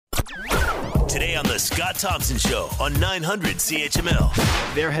Today on the Scott Thompson Show on 900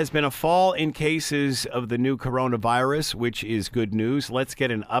 CHML. There has been a fall in cases of the new coronavirus, which is good news. Let's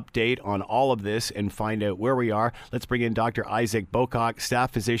get an update on all of this and find out where we are. Let's bring in Dr. Isaac Bocock,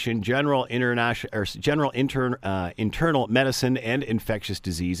 staff physician, general internal medicine and infectious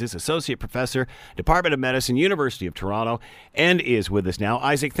diseases, associate professor, Department of Medicine, University of Toronto, and is with us now.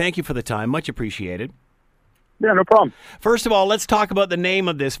 Isaac, thank you for the time. Much appreciated. Yeah, no problem. First of all, let's talk about the name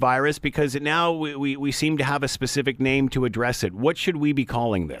of this virus, because now we seem to have a specific name to address it. What should we be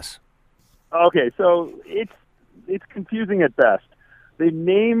calling this? Okay, so it's confusing at best. They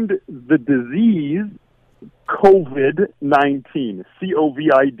named the disease COVID-19,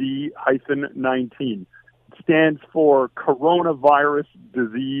 COVID-19. It stands for coronavirus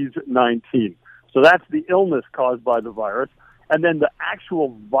disease 19. So that's the illness caused by the virus. And then the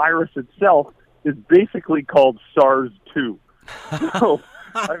actual virus itself is basically called SARS-2. So,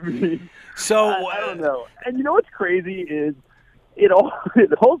 I mean, I don't know. And you know what's crazy is it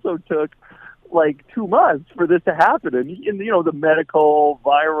also took like 2 months for this to happen. And in the medical,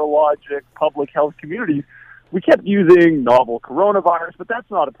 virologic, public health communities, we kept using novel coronavirus, but that's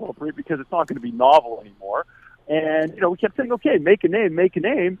not appropriate because it's not going to be novel anymore. And, we kept saying, okay, make a name.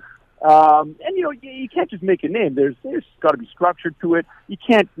 And, you can't just make a name. There's got to be structure to it. You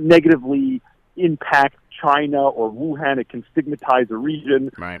can't negatively impact China or Wuhan. It can stigmatize a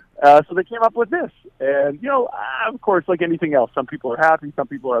region. Right. So they came up with this. And, of course, like anything else, some people are happy, some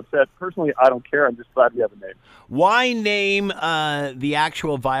people are upset. Personally, I don't care. I'm just glad we have a name. Why name the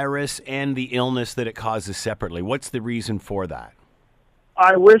actual virus and the illness that it causes separately? What's the reason for that?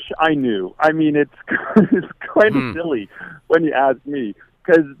 I wish I knew. I mean, it's kind of silly when you ask me,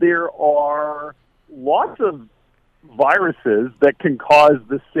 because there are lots of viruses that can cause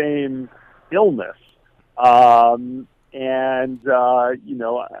the same illness.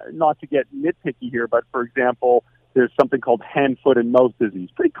 Not to get nitpicky here, but for example, there's something called hand, foot, and mouth disease,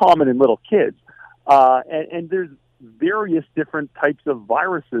 pretty common in little kids. And there's various different types of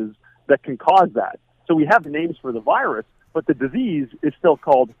viruses that can cause that. So we have names for the virus, but the disease is still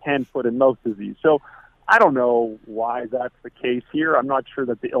called hand, foot, and mouth disease. So I don't know why that's the case here. I'm not sure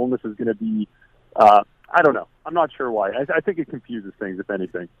that the illness is going to be I don't know. I'm not sure why. I think it confuses things, if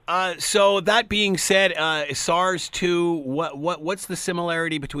anything. So that being said, SARS-2, what's the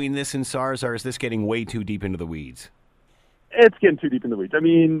similarity between this and SARS, or is this getting way too deep into the weeds? It's getting too deep in the weeds. I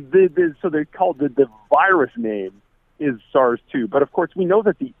mean, so they called the virus name is SARS-2, but of course we know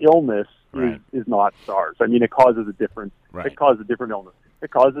that the illness is not SARS. I mean, it causes a different It causes a different illness.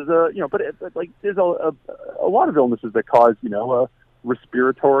 It causes there's a lot of illnesses that cause a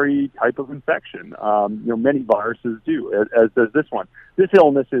respiratory type of infection. Many viruses do, as does this one. This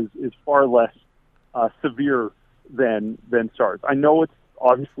illness is far less severe than SARS. I know it's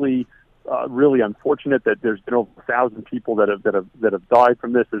obviously really unfortunate that there's been over 1,000 people that have died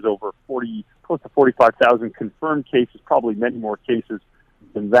from this. There's over close to 45,000 confirmed cases, probably many more cases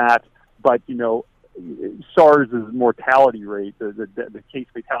than that. But SARS' mortality rate, the case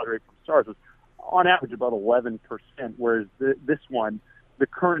fatality rate from SARS was on average about 11%, whereas this one, the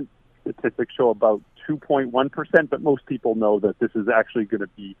current statistics show about 2.1%, but most people know that this is actually going to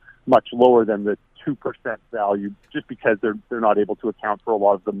be much lower than the 2% value, just because they're not able to account for a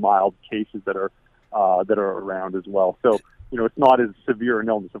lot of the mild cases that are around as well. So it's not as severe an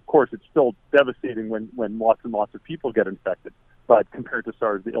illness. Of course, it's still devastating when lots and lots of people get infected. But compared to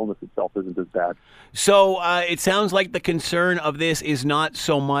SARS, the illness itself isn't as bad. So it sounds like the concern of this is not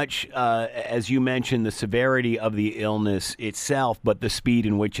so much, as you mentioned, the severity of the illness itself, but the speed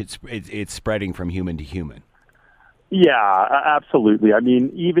in which it's spreading from human to human. Yeah, absolutely. I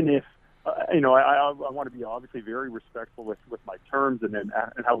mean, even if, I want to be obviously very respectful with my terms and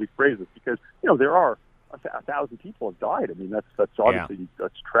how we phrase this, because, there are 1,000 people have died. I mean, that's obviously,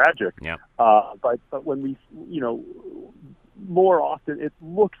 that's tragic. Yeah. But when we, more often it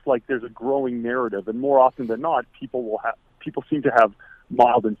looks like there's a growing narrative, and more often than not, people seem to have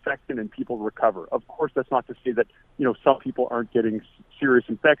mild infection and people recover. Of course, that's not to say that some people aren't getting serious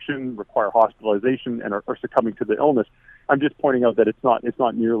infection, require hospitalization, and are succumbing to the illness. I'm just pointing out that it does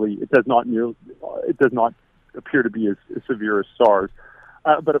not appear to be as severe as SARS.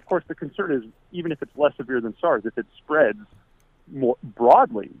 But of course, the concern is, even if it's less severe than SARS, if it spreads more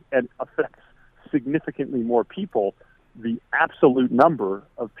broadly and affects significantly more people, the absolute number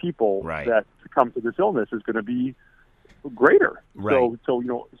of people that succumb to this illness is going to be greater. Right. So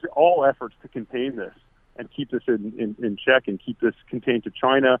all efforts to contain this and keep this in check and keep this contained to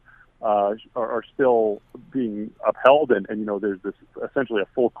China are still being upheld. And there's this essentially a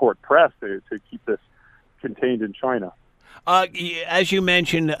full court press to keep this contained in China. As you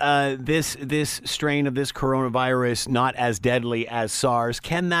mentioned, this strain of this coronavirus not as deadly as SARS.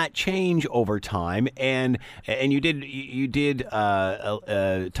 Can that change over time? And you did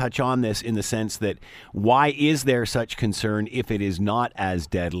touch on this in the sense that why is there such concern if it is not as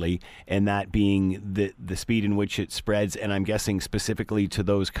deadly, and that being the speed in which it spreads, and I'm guessing specifically to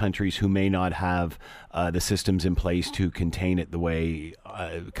those countries who may not have the systems in place to contain it the way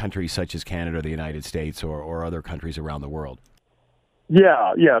countries such as Canada, the United States, or other countries around the world.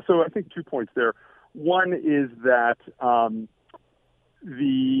 Yeah. So I think 2 points there. One is that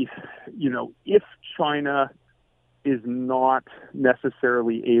if China is not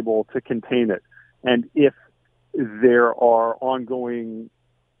necessarily able to contain it, and if there are ongoing,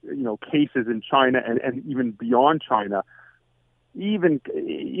 cases in China and even beyond China,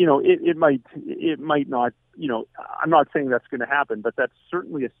 it might not. I'm not saying that's going to happen, but that's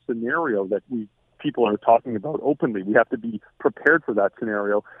certainly a scenario that people are talking about openly. We have to be prepared for that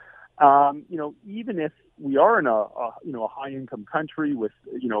scenario. Even if we are in a high income country with,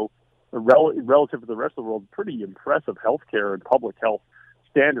 relative to the rest of the world, pretty impressive healthcare and public health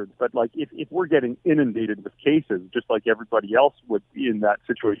standards. But if we're getting inundated with cases, just like everybody else would be in that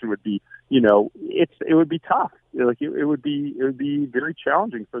situation would be, it would be tough. It would be very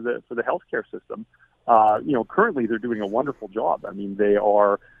challenging for the healthcare system. Currently they're doing a wonderful job. I mean,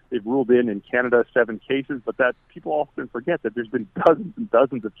 they've ruled in Canada 7 cases, but that people often forget that there's been dozens and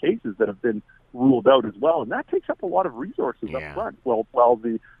dozens of cases that have been ruled out as well, and that takes up a lot of resources up front. While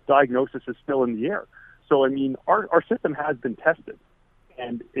the diagnosis is still in the air. So I mean, our system has been tested,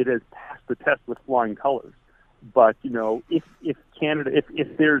 and it has passed the test with flying colors. But if Canada,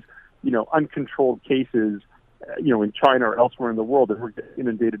 if there's uncontrolled cases, in China or elsewhere in the world, and we're getting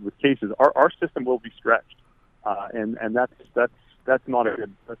inundated with cases, our system will be stretched, and that's not a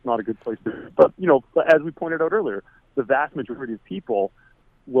good place to be. But as we pointed out earlier, the vast majority of people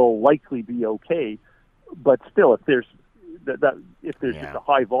will likely be okay. But still, if there's just a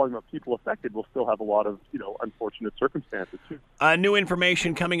high volume of people affected, we'll still have a lot of unfortunate circumstances too. New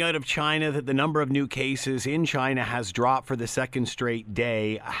information coming out of China that the number of new cases in China has dropped for the second straight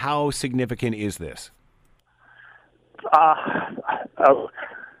day. How significant is this? A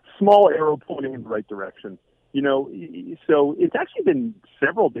small arrow pointing in the right direction. So it's actually been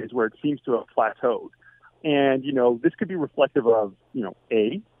several days where it seems to have plateaued. And, this could be reflective of,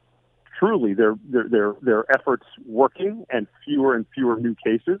 truly their efforts working and fewer new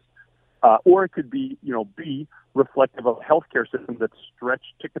cases. Or it could be, B, reflective of a healthcare system that's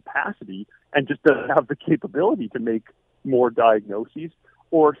stretched to capacity and just doesn't have the capability to make more diagnoses.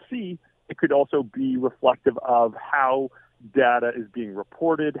 Or C, it could also be reflective of how data is being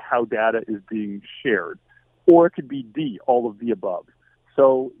reported, how data is being shared. Or it could be D, all of the above.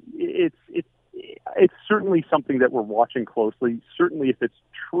 So it's certainly something that we're watching closely. Certainly, if it's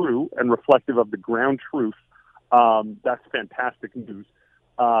true and reflective of the ground truth, that's fantastic news.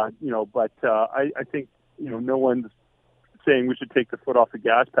 But I think no one's saying we should take the foot off the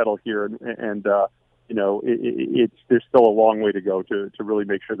gas pedal here, and there's still a long way to go to really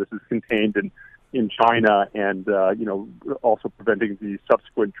make sure this is contained in China, and also preventing the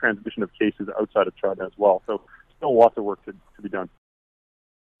subsequent transmission of cases outside of China as well. So still lots of work to be done.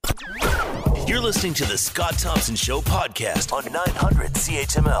 You're listening to the Scott Thompson Show podcast on 900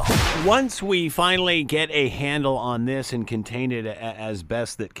 CHML. Once we finally get a handle on this and contain it as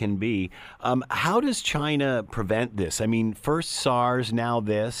best that can be, how does China prevent this? I mean, first SARS, now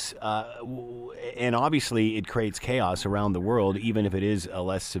this, and obviously it creates chaos around the world, even if it is a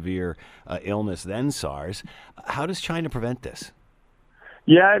less severe illness than SARS. How does China prevent this?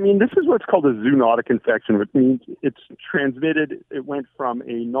 Yeah, I mean, this is what's called a zoonotic infection, which means it's transmitted. It went from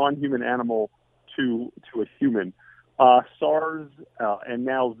a non-human animal to a human. SARS and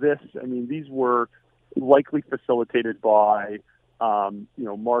now this, I mean, these were likely facilitated by,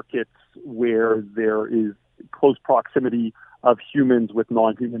 markets where there is close proximity of humans with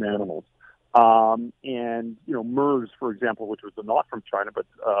non-human animals. And MERS, for example, which was not from China, but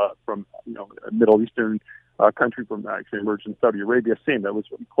from, a Middle Eastern country from actually emerged in Saudi Arabia, same. That was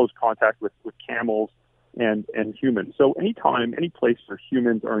in close contact with camels and humans. So any place where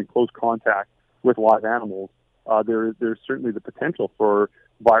humans are in close contact with live animals, there's certainly the potential for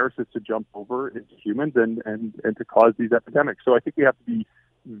viruses to jump over into humans and to cause these epidemics. So I think we have to be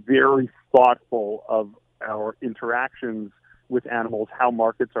very thoughtful of our interactions with animals, how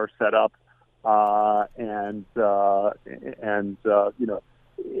markets are set up,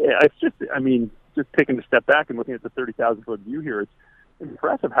 it's just, I mean, just taking a step back and looking at the 30,000-foot view here, it's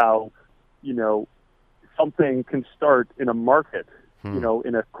impressive how, something can start in a market,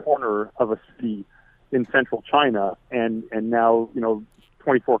 in a corner of a city, in central China, and now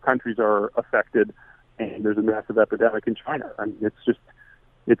 24 countries are affected, and there's a massive epidemic in China. I mean,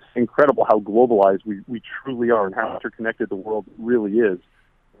 it's incredible how globalized we truly are and how interconnected the world really is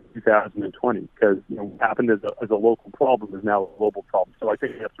in 2020. Because what happened as a local problem is now a global problem. So I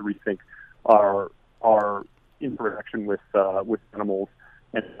think we have to rethink our interaction with animals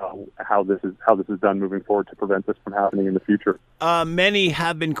and how this is done moving forward to prevent this from happening in the future. Many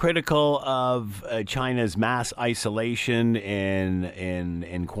have been critical of China's mass isolation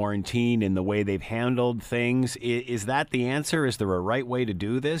and quarantine and the way they've handled things. Is that the answer? Is there a right way to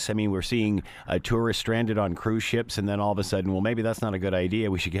do this? I mean, we're seeing tourists stranded on cruise ships, and then all of a sudden, well, maybe that's not a good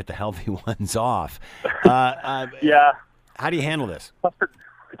idea. We should get the healthy ones off. Yeah. How do you handle this?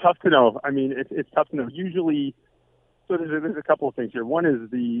 Tough to know. I mean, it's tough to know. Usually. So there's a couple of things here. One is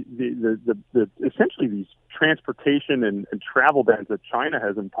the essentially these transportation and travel bans that China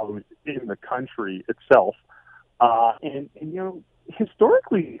has imposed in the country itself, and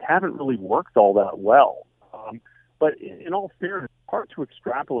historically haven't really worked all that well. But in all fairness, it's hard to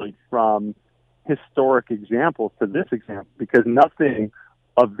extrapolate from historic examples to this example because nothing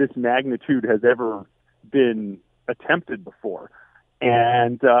of this magnitude has ever been attempted before.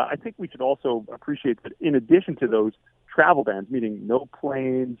 And I think we should also appreciate that in addition to those travel bans, meaning no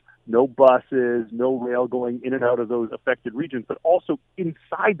planes, no buses, no rail going in and out of those affected regions, but also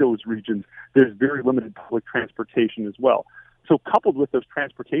inside those regions, there's very limited public transportation as well. So coupled with those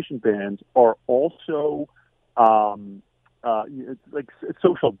transportation bans are also like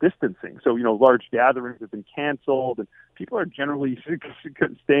social distancing. So, large gatherings have been canceled and people are generally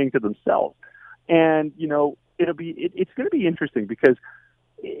staying to themselves. And, it's going to be interesting because,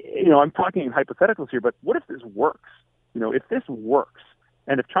 I'm talking in hypotheticals here, but what if this works? If this works,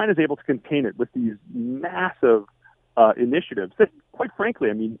 and if China is able to contain it with these massive initiatives that, quite frankly,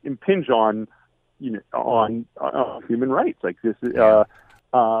 impinge on human rights like this,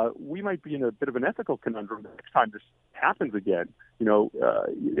 we might be in a bit of an ethical conundrum the next time this happens again.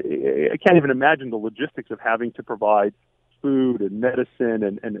 I can't even imagine the logistics of having to provide food and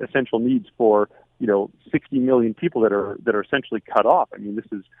medicine and essential needs for 60 million people that are essentially cut off. I mean,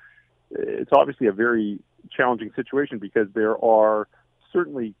 it's obviously a very challenging situation because there are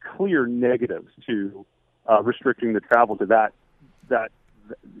certainly clear negatives to restricting the travel to that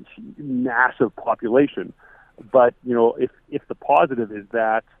massive population. But if the positive is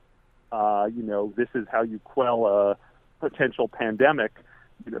that this is how you quell a potential pandemic,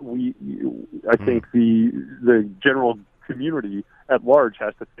 I think the general community at large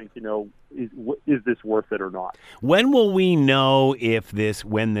has to think, is this worth it or not? When will we know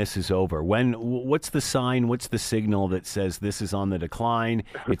when this is over? What's the sign? What's the signal that says this is on the decline?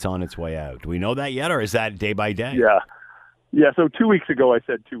 It's on its way out. Do we know that yet, or is that day by day? Yeah. So 2 weeks ago I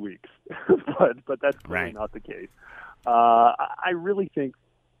said 2 weeks, but that's clearly not the case. I really think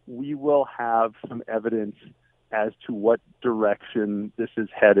we will have some evidence as to what direction this is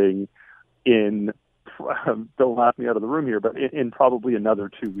heading in. Don't laugh me out of the room here, but in probably another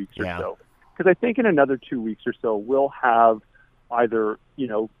 2 weeks or so. Because I think in another 2 weeks or so, we'll have either,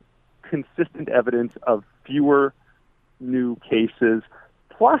 consistent evidence of fewer new cases,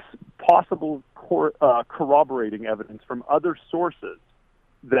 plus possible corroborating evidence from other sources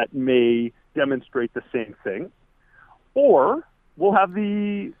that may demonstrate the same thing. Or we'll have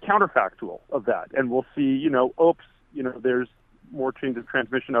the counterfactual of that, and we'll see, there's more chains of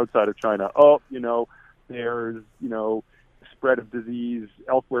transmission outside of China. There's, spread of disease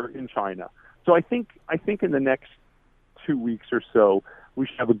elsewhere in China. So I think in the next 2 weeks or so, we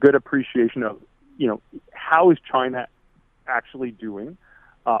should have a good appreciation of, how is China actually doing?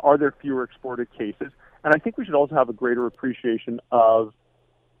 Are there fewer exported cases? And I think we should also have a greater appreciation of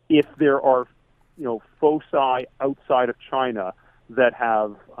if there are, foci outside of China that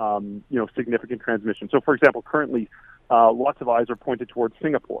have, significant transmission. So, for example, currently, lots of eyes are pointed towards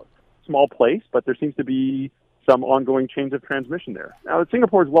Singapore. Small place, but there seems to be some ongoing chains of transmission there. Now,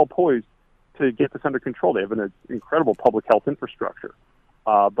 Singapore is well poised to get this under control. They have an incredible public health infrastructure.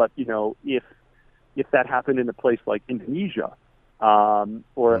 But, if that happened in a place like Indonesia,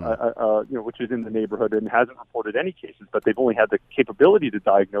 which is in the neighborhood and hasn't reported any cases, but they've only had the capability to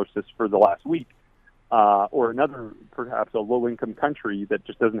diagnose this for the last week, or another, perhaps a low-income country that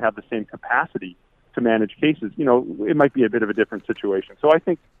just doesn't have the same capacity to manage cases, it might be a bit of a different situation. So I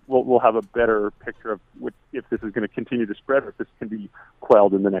think we'll have a better picture of if this is going to continue to spread or if this can be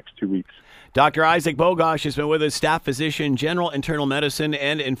quelled in the next 2 weeks. Dr. Isaac Bogosh has been with us, staff physician, general internal medicine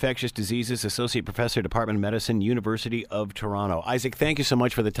and infectious diseases, associate professor, Department of Medicine, University of Toronto. Isaac, thank you so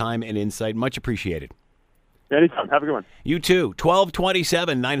much for the time and insight. Much appreciated. Anytime. Have a good one. You too.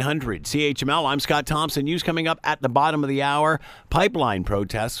 1227 900 CHML. I'm Scott Thompson. News coming up at the bottom of the hour. Pipeline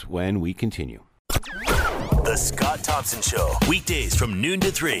protests when we continue. The Scott Thompson Show. Weekdays from noon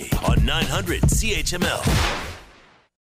to 3 on 900 CHML.